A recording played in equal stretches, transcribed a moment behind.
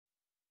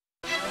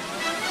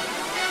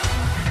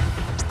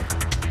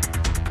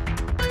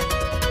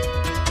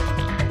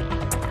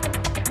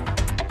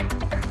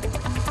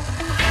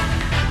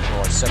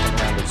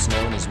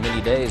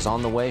many days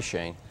on the way,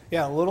 Shane.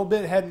 Yeah, a little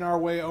bit heading our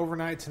way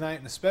overnight tonight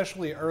and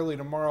especially early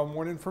tomorrow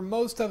morning. For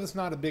most of us,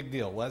 not a big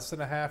deal. Less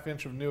than a half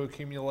inch of new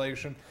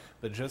accumulation,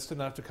 but just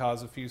enough to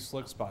cause a few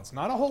slick spots.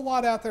 Not a whole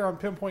lot out there on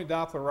pinpoint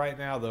Doppler right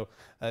now, though.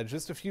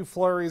 Just a few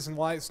flurries and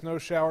light snow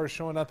showers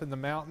showing up in the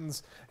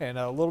mountains and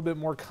a little bit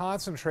more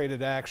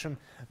concentrated action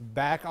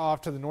back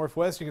off to the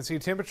northwest. You can see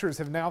temperatures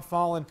have now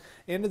fallen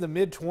into the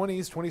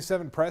mid-20s,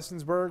 27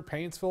 Prestonsburg,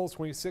 Paintsville,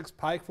 26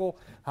 Pikeville,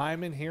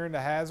 Hyman here into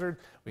Hazard.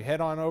 We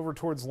head on over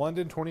towards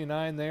London,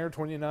 29 there,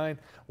 29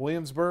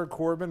 Williamsburg,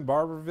 Corbin,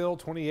 Barberville,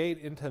 28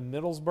 into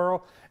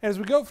Middlesboro. And as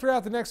we go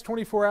throughout the next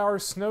 24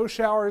 hours, snow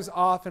showers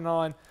off and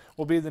on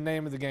will be the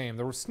name of the game.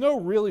 The snow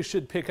really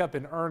should pick up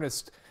in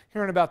earnest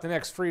here in about the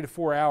next 3 to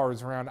 4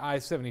 hours around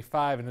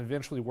I-75 and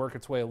eventually work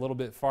its way a little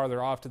bit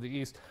farther off to the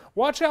east.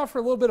 Watch out for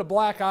a little bit of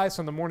black ice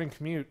on the morning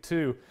commute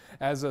too,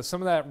 as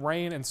some of that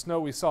rain and snow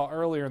we saw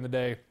earlier in the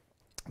day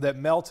that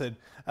melted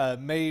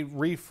may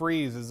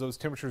refreeze as those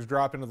temperatures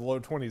drop into the low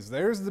 20s.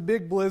 There's the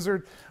big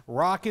blizzard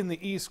rocking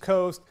the East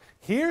Coast.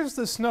 Here's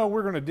the snow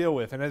we're going to deal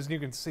with, and as you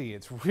can see,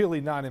 it's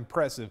really not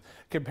impressive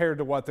compared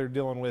to what they're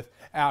dealing with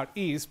out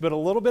east, but a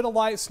little bit of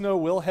light snow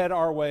will head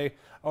our way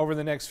over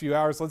the next few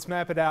hours. Let's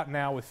map it out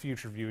now with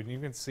Future View, and you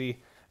can see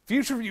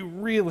Future View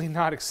really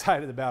not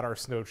excited about our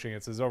snow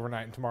chances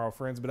overnight and tomorrow,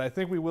 friends, but I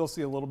think we will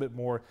see a little bit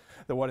more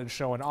than what it's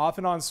showing. Off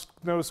and on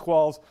snow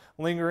squalls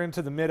linger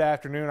into the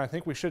mid-afternoon. I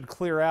think we should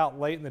clear out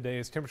late in the day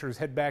as temperatures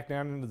head back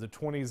down into the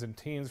 20s and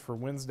teens for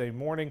Wednesday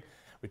morning.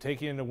 We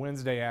take you into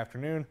Wednesday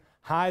afternoon.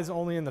 Highs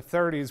only in the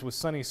 30s with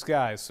sunny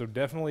skies, so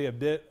definitely a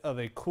bit of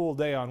a cool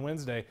day on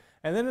Wednesday.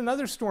 And then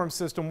another storm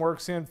system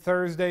works in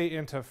Thursday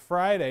into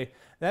Friday.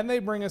 That may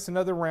bring us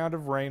another round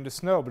of rain to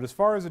snow. But as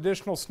far as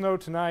additional snow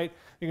tonight,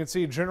 you can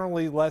see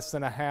generally less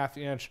than a half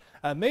inch,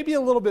 maybe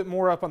a little bit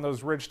more up on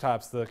those ridge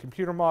tops. The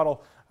computer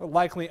model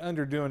likely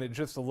underdoing it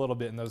just a little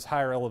bit in those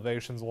higher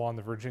elevations along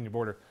the Virginia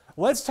border.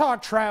 Let's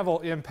talk travel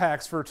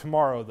impacts for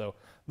tomorrow, though.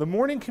 The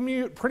morning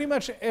commute, pretty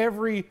much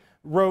every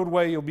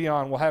roadway you'll be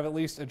on will have at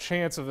least a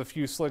chance of a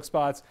few slick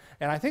spots,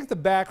 and I think the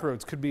back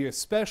roads could be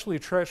especially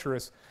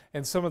treacherous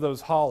in some of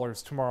those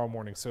haulers tomorrow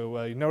morning.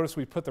 So you notice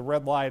we put the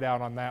red light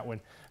out on that one.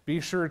 Be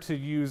sure to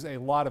use a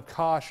lot of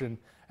caution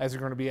as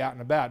you're going to be out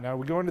and about. Now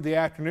we go into the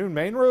afternoon.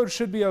 Main roads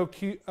should be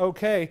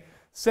okay.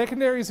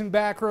 Secondaries and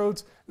back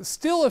roads,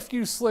 still a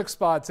few slick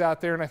spots out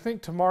there, and I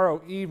think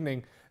tomorrow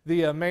evening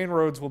the main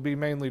roads will be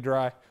mainly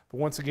dry. But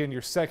once again,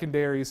 your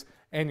secondaries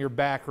and your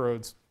back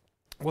roads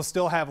we'll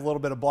still have a little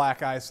bit of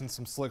black ice and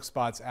some slick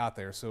spots out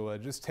there, so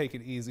just take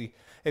it easy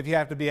if you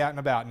have to be out and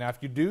about. Now, if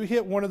you do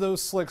hit one of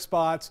those slick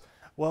spots,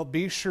 well,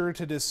 be sure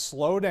to just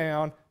slow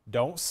down,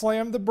 don't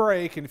slam the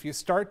brake, and if you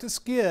start to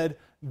skid,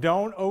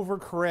 don't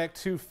overcorrect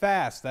too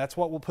fast. That's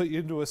what will put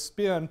you into a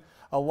spin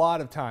a lot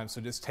of times,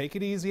 so just take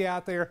it easy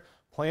out there,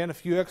 plan a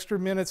few extra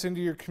minutes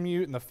into your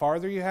commute, and the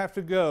farther you have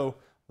to go,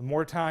 the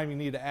more time you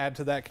need to add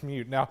to that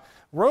commute. Now,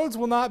 roads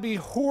will not be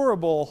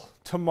horrible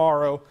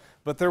tomorrow,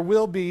 but there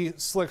will be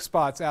slick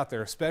spots out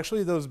there,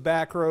 especially those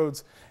back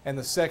roads and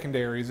the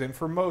secondaries. And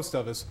for most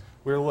of us,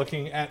 we're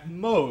looking at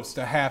most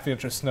a half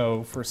inch of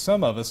snow. For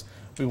some of us,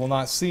 we will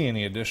not see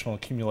any additional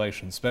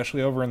accumulation,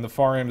 especially over in the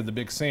far end of the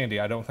Big Sandy.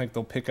 I don't think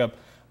they'll pick up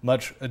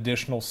much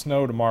additional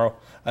snow tomorrow.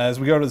 As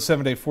we go to the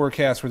 7-day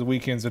forecast for the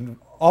weekends, and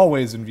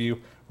always in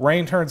view,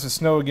 rain turns to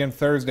snow again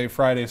Thursday,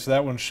 Friday, so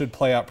that one should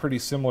play out pretty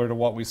similar to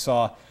what we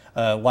saw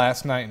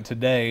last night and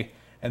today.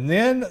 And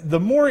then the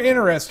more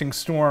interesting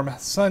storm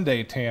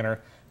Sunday, Tanner.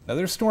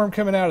 Another storm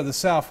coming out of the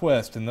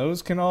southwest, and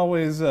those can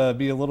always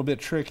be a little bit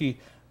tricky.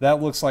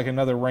 That looks like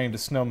another rain to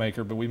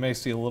snowmaker, but we may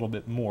see a little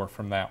bit more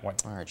from that one.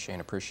 All right,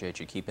 Shane, appreciate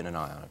you keeping an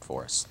eye on it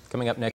for us. Coming up next.